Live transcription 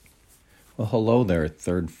Well, hello there,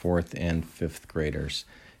 third, fourth, and fifth graders.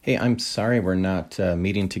 Hey, I'm sorry we're not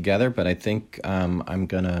meeting together, but I think I'm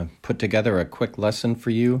going to put together a quick lesson for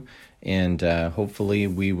you, and hopefully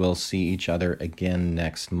we will see each other again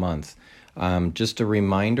next month. Just a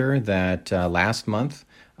reminder that last month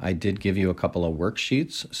I did give you a couple of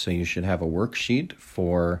worksheets, so you should have a worksheet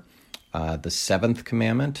for the seventh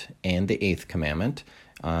commandment and the eighth commandment.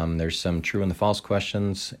 There's some true and the false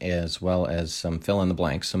questions as well as some fill in the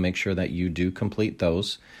blanks, so make sure that you do complete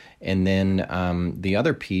those. And then the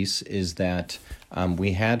other piece is that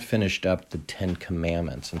we had finished up the 10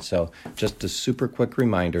 Commandments. And so just a super quick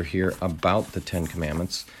reminder here about the 10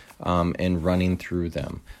 Commandments and running through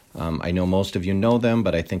them. I know most of you know them,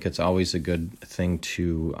 but I think it's always a good thing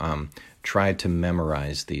to try to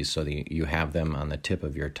memorize these so that you have them on the tip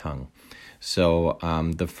of your tongue. So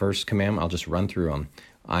the first commandment, I'll just run through them.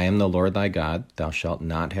 I am the Lord thy God, thou shalt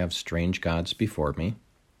not have strange gods before me.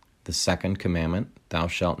 The second commandment, thou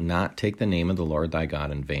shalt not take the name of the Lord thy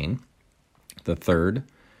God in vain. The third,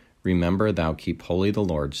 remember thou keep holy the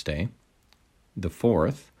Lord's day. The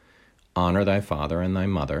fourth, honor thy father and thy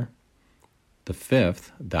mother. The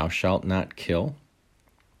fifth, thou shalt not kill.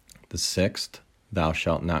 The sixth, thou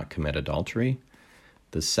shalt not commit adultery.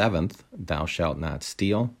 The seventh, thou shalt not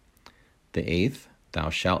steal. The eighth,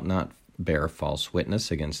 thou shalt not bear false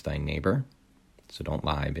witness against thy neighbor. So don't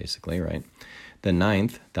lie, basically, right? The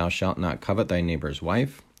ninth, thou shalt not covet thy neighbor's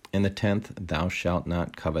wife. And the 10th, thou shalt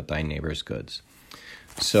not covet thy neighbor's goods.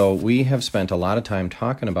 So we have spent a lot of time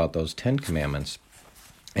talking about those 10 commandments.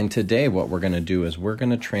 And today what we're going to do is we're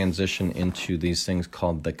going to transition into these things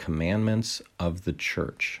called the commandments of the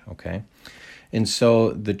church, okay? And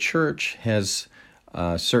so the church has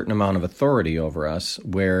a certain amount of authority over us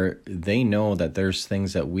where they know that there's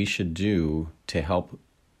things that we should do to help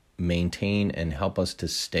maintain and help us to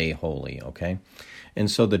stay holy, okay? And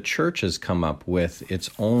so the church has come up with its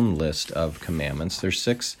own list of commandments. There's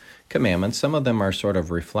 6 commandments. Some of them are sort of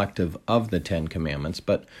reflective of the 10 commandments,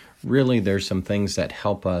 but really there's some things that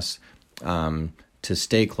help us to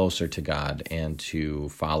stay closer to God and to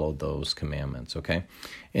follow those commandments, okay?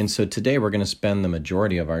 And so today we're going to spend the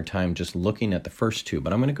majority of our time just looking at the first 2,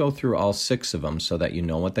 but I'm going to go through all 6 of them so that you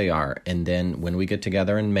know what they are. And then when we get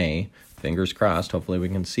together in May, fingers crossed, hopefully we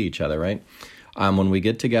can see each other, right? When we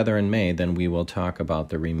get together in May, then we will talk about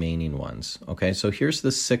the remaining ones, okay? So here's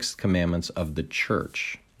the 6 commandments of the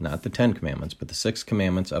church, not the 10 commandments, but the 6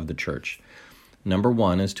 commandments of the church. Number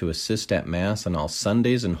 1 is to assist at Mass on all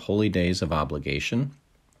Sundays and holy days of obligation.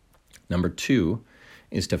 Number 2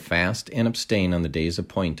 is to fast and abstain on the days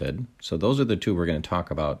appointed. So those are the 2 we're going to talk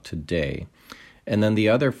about today. And then the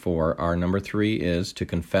other 4 are, number 3 is to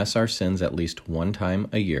confess our sins at least one time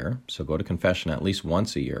a year. So go to confession at least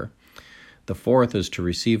once a year. The 4th is to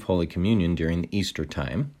receive Holy Communion during the Easter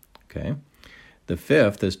time. Okay. The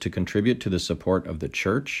 5th is to contribute to the support of the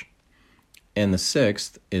church. And the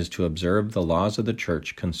 6th is to observe the laws of the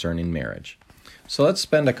church concerning marriage. So let's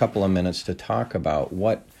spend a couple of minutes to talk about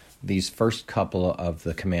what these first couple of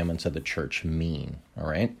the commandments of the church mean, all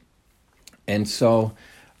right? And so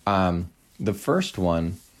the first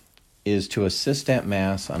one is to assist at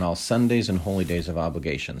Mass on all Sundays and holy days of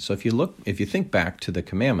obligation. So if you think back to the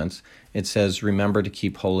commandments, it says, remember to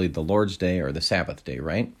keep holy the Lord's Day or the Sabbath day,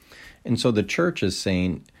 right? And so the church is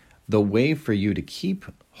saying the way for you to keep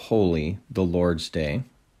holy the Lord's Day,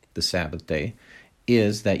 the Sabbath day,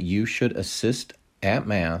 is that you should assist at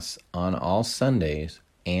Mass on all Sundays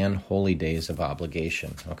and holy days of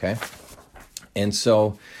obligation, okay? And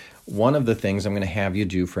so one of the things I'm going to have you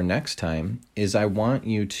do for next time is I want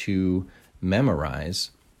you to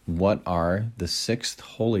memorize what are the 6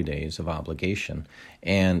 holy days of obligation.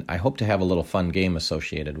 And I hope to have a little fun game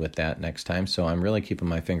associated with that next time. So I'm really keeping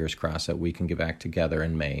my fingers crossed that we can get back together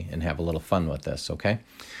in May and have a little fun with this, okay?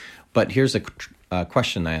 But here's a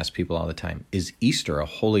question I ask people all the time. Is Easter a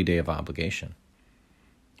holy day of obligation?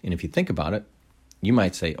 And if you think about it, you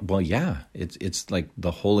might say, well, yeah, it's like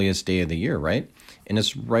the holiest day of the year, right? And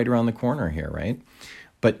it's right around the corner here, right?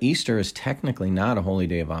 But Easter is technically not a holy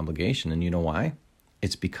day of obligation. And you know why?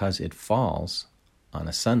 It's because it falls on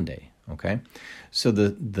a Sunday, okay? So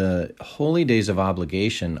the holy days of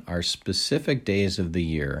obligation are specific days of the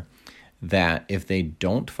year that if they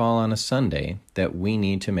don't fall on a Sunday, that we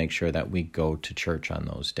need to make sure that we go to church on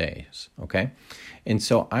those days, okay? And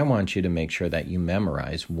so I want you to make sure that you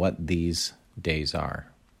memorize what these days are,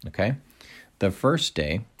 okay? The first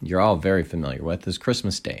day, you're all very familiar with, is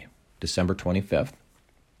Christmas Day, December 25th.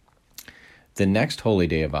 The next holy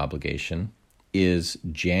day of obligation is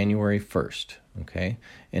January 1st, okay?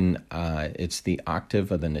 And it's the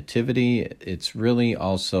octave of the Nativity. It's really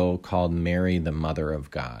also called Mary, the Mother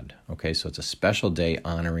of God, okay? So it's a special day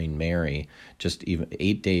honoring Mary just even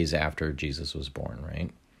 8 days after Jesus was born, right?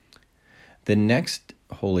 The next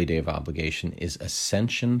holy day of obligation is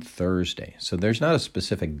Ascension Thursday. So there's not a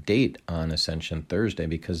specific date on Ascension Thursday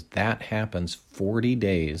because that happens 40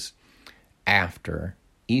 days after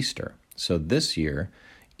Easter. So this year,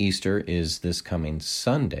 Easter is this coming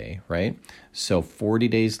Sunday, right? So 40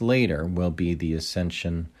 days later will be the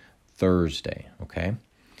Ascension Thursday, okay?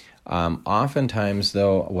 Oftentimes,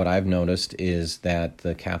 though, what I've noticed is that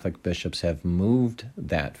the Catholic bishops have moved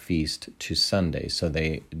that feast to Sunday, so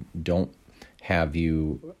they don't have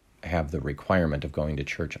you have the requirement of going to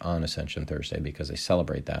church on Ascension Thursday because they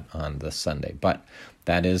celebrate that on the Sunday. But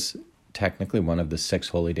that is technically one of the 6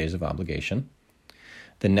 holy days of obligation.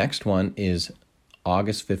 The next one is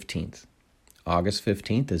August 15th. August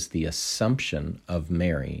 15th is the Assumption of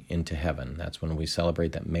Mary into heaven. That's when we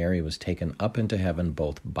celebrate that Mary was taken up into heaven,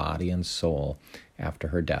 both body and soul, after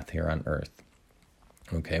her death here on earth.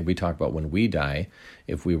 Okay, we talk about when we die,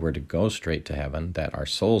 if we were to go straight to heaven, that our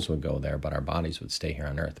souls would go there, but our bodies would stay here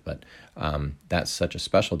on earth. But that's such a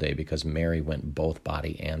special day because Mary went both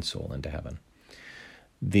body and soul into heaven.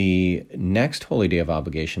 The next holy day of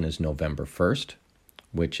obligation is November 1st,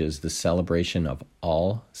 which is the celebration of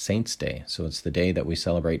All Saints' Day. So it's the day that we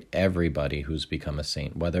celebrate everybody who's become a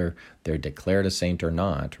saint, whether they're declared a saint or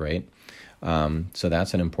not, right? So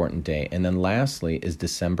that's an important day. And then lastly is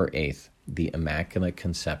December 8th, the Immaculate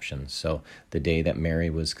Conception. So the day that Mary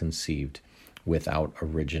was conceived without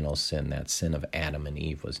original sin. That sin of Adam and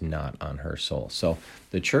Eve was not on her soul. So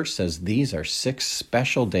the church says these are 6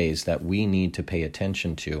 special days that we need to pay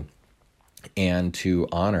attention to and to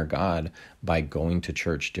honor God by going to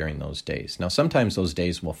church during those days. Now, sometimes those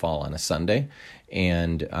days will fall on a Sunday,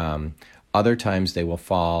 and other times they will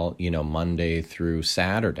fall, Monday through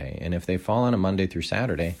Saturday. And if they fall on a Monday through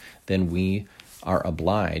Saturday, then we are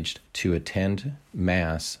obliged to attend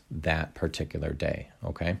Mass that particular day,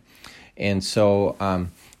 okay? And so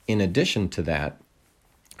in addition to that,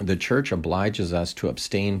 the church obliges us to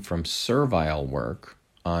abstain from servile work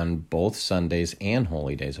on both Sundays and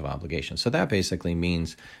holy days of obligation. So that basically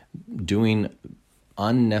means doing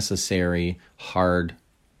unnecessary hard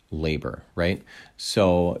labor, right?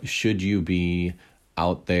 So should you be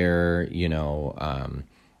out there,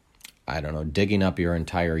 digging up your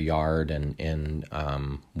entire yard and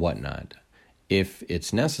whatnot? If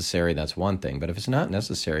it's necessary, that's one thing. But if it's not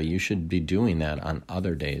necessary, you should be doing that on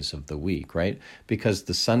other days of the week, right? Because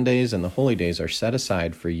the Sundays and the holy days are set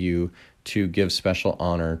aside for you to give special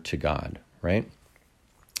honor to God, right?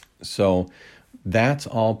 So that's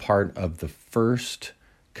all part of the first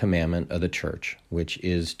commandment of the church, which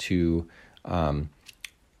is to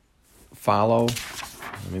follow.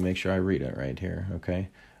 Let me make sure I read it right here, okay?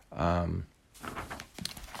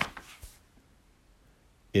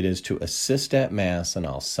 It is to assist at Mass on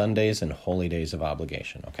all Sundays and holy days of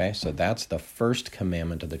obligation, okay? So that's the first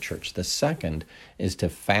commandment of the church. The second is to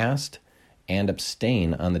fast and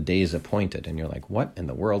abstain on the days appointed. And you're like, what in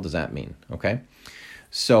the world does that mean, okay?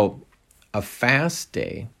 So a fast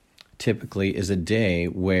day typically is a day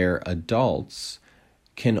where adults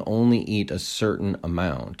can only eat a certain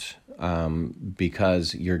amount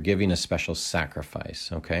because you're giving a special sacrifice,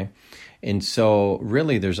 okay? And so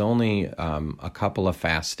really there's only a couple of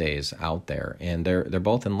fast days out there, and they're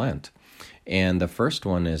both in Lent. And the first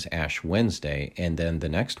one is Ash Wednesday, and then the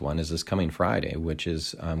next one is this coming Friday, which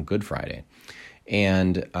is Good Friday.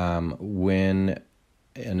 And when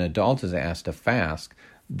an adult is asked to fast,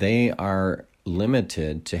 they are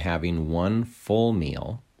limited to having one full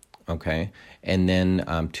meal, okay, and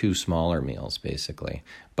then 2 smaller meals, basically.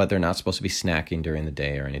 But they're not supposed to be snacking during the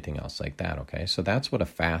day or anything else like that, okay? So that's what a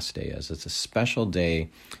fast day is. It's a special day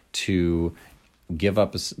to give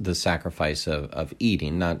up the sacrifice of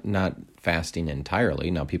eating, not fasting entirely.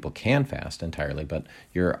 Now, people can fast entirely, but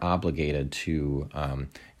you're obligated to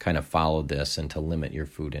kind of follow this and to limit your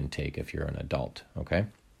food intake if you're an adult, okay?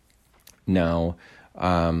 Now,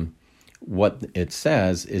 what it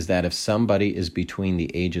says is that if somebody is between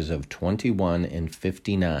the ages of 21 and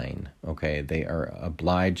 59, okay, they are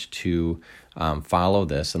obliged to follow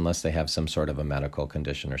this unless they have some sort of a medical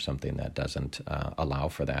condition or something that doesn't allow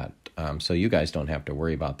for that. So you guys don't have to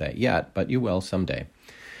worry about that yet, but you will someday.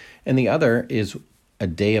 And the other is a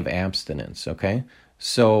day of abstinence, okay?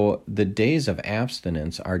 So the days of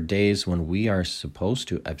abstinence are days when we are supposed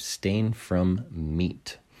to abstain from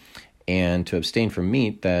meat. And to abstain from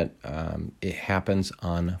meat, that it happens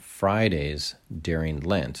on Fridays during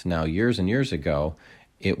Lent. Now, years and years ago,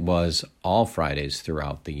 it was all Fridays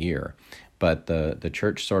throughout the year. But the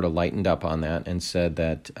church sort of lightened up on that and said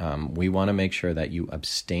that we want to make sure that you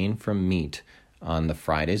abstain from meat on the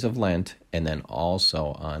Fridays of Lent and then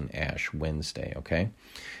also on Ash Wednesday, okay?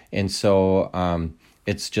 And so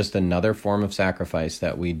it's just another form of sacrifice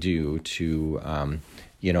that we do to,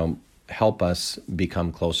 help us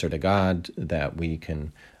become closer to God, that we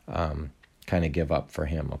can kind of give up for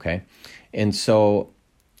Him, okay? And so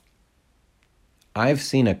I've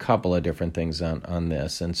seen a couple of different things on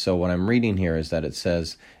this. And so what I'm reading here is that it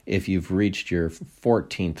says if you've reached your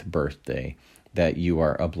 14th birthday, that you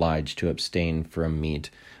are obliged to abstain from meat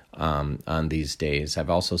on these days. I've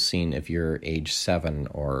also seen if you're age 7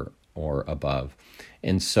 or above.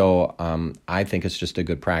 And so I think it's just a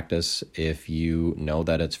good practice if you know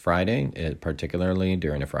that it's Friday, particularly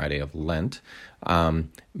during a Friday of Lent,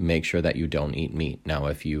 make sure that you don't eat meat. Now,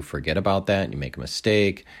 if you forget about that, you make a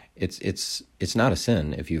mistake, it's not a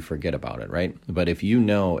sin if you forget about it, right? But if you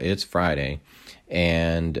know it's Friday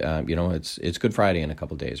and, it's Good Friday in a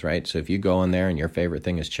couple days, right? So if you go in there and your favorite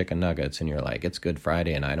thing is chicken nuggets and you're like, it's Good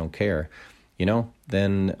Friday and I don't care,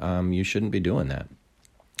 then you shouldn't be doing that.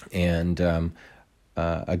 And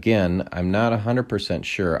again, I'm not 100%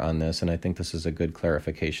 sure on this, and I think this is a good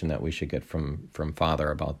clarification that we should get from Father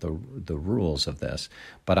about the rules of this.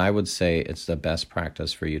 But I would say it's the best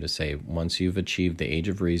practice for you to say, once you've achieved the age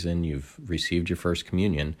of reason, you've received your first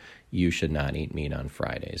communion, you should not eat meat on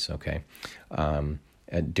Fridays, okay?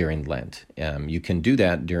 During Lent. You can do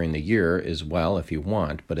that during the year as well if you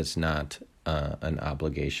want, but it's not an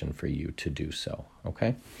obligation for you to do so,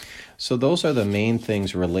 okay? So those are the main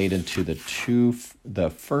things related to the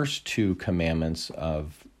first two commandments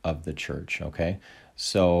of the church, okay?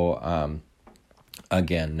 So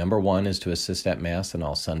again, number 1 is to assist at Mass on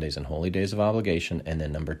all Sundays and holy days of obligation, and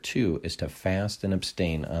then number 2 is to fast and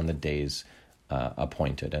abstain on the days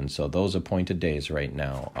appointed. And so those appointed days right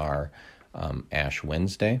now are Ash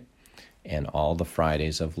Wednesday, and all the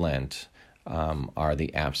Fridays of Lent are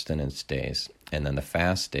the abstinence days, and then the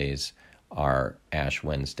fast days are Ash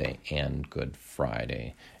Wednesday and Good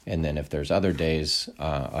Friday. And then if there's other days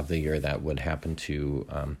of the year that would happen to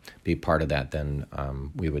be part of that, then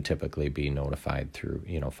we would typically be notified through,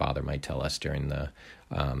 Father might tell us during the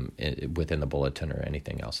within the bulletin or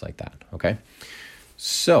anything else like that, okay?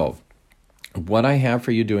 So what I have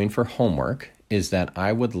for you doing for homework is that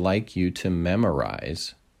I would like you to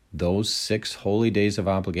memorize those 6 holy days of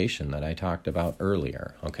obligation that I talked about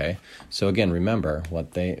earlier, okay? So again, remember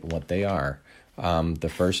what they are.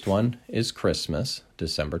 The first one is Christmas,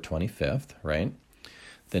 December 25th, right?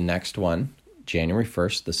 The next one, January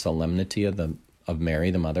 1st, the Solemnity of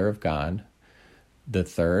Mary, the Mother of God. The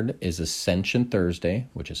third is Ascension Thursday,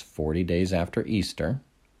 which is 40 days after Easter.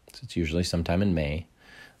 So it's usually sometime in May.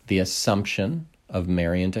 The Assumption of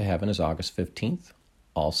Mary into Heaven is August 15th.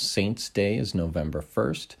 All Saints' Day is November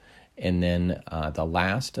 1st. And then the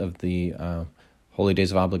last of the Holy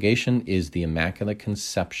Days of Obligation is the Immaculate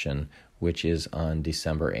Conception, which is on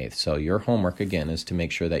December 8th. So your homework, again, is to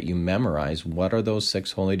make sure that you memorize what are those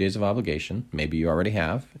 6 Holy Days of Obligation. Maybe you already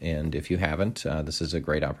have, and if you haven't, this is a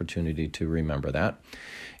great opportunity to remember that.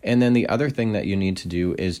 And then the other thing that you need to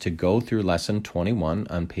do is to go through Lesson 21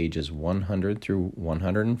 on pages 100 through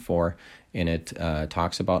 104, and it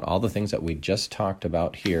talks about all the things that we just talked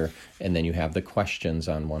about here, and then you have the questions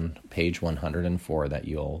on page 104 that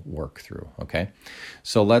you'll work through, okay?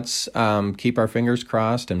 So let's keep our fingers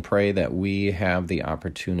crossed and pray that we have the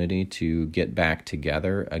opportunity to get back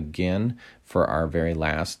together again for our very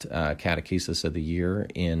last catechesis of the year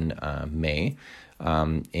in May.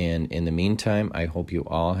 And in the meantime, I hope you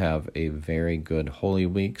all have a very good Holy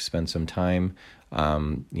Week. Spend some time.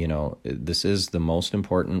 This is the most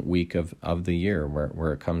important week of the year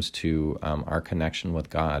where it comes to our connection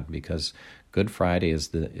with God, because Good Friday is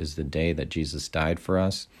the day that Jesus died for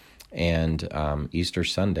us, and Easter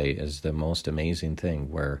Sunday is the most amazing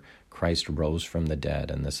thing where Christ rose from the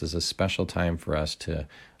dead. And this is a special time for us to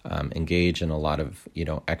engage in a lot of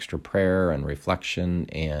extra prayer and reflection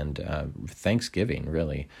and thanksgiving,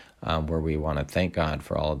 really, where we want to thank God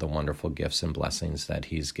for all of the wonderful gifts and blessings that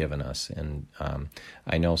He's given us. And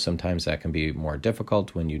I know sometimes that can be more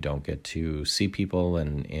difficult when you don't get to see people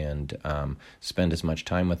and spend as much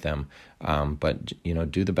time with them. But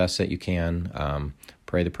do the best that you can.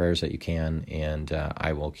 Pray the prayers that you can, and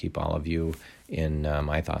I will keep all of you in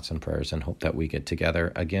my thoughts and prayers, and hope that we get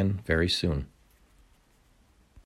together again very soon.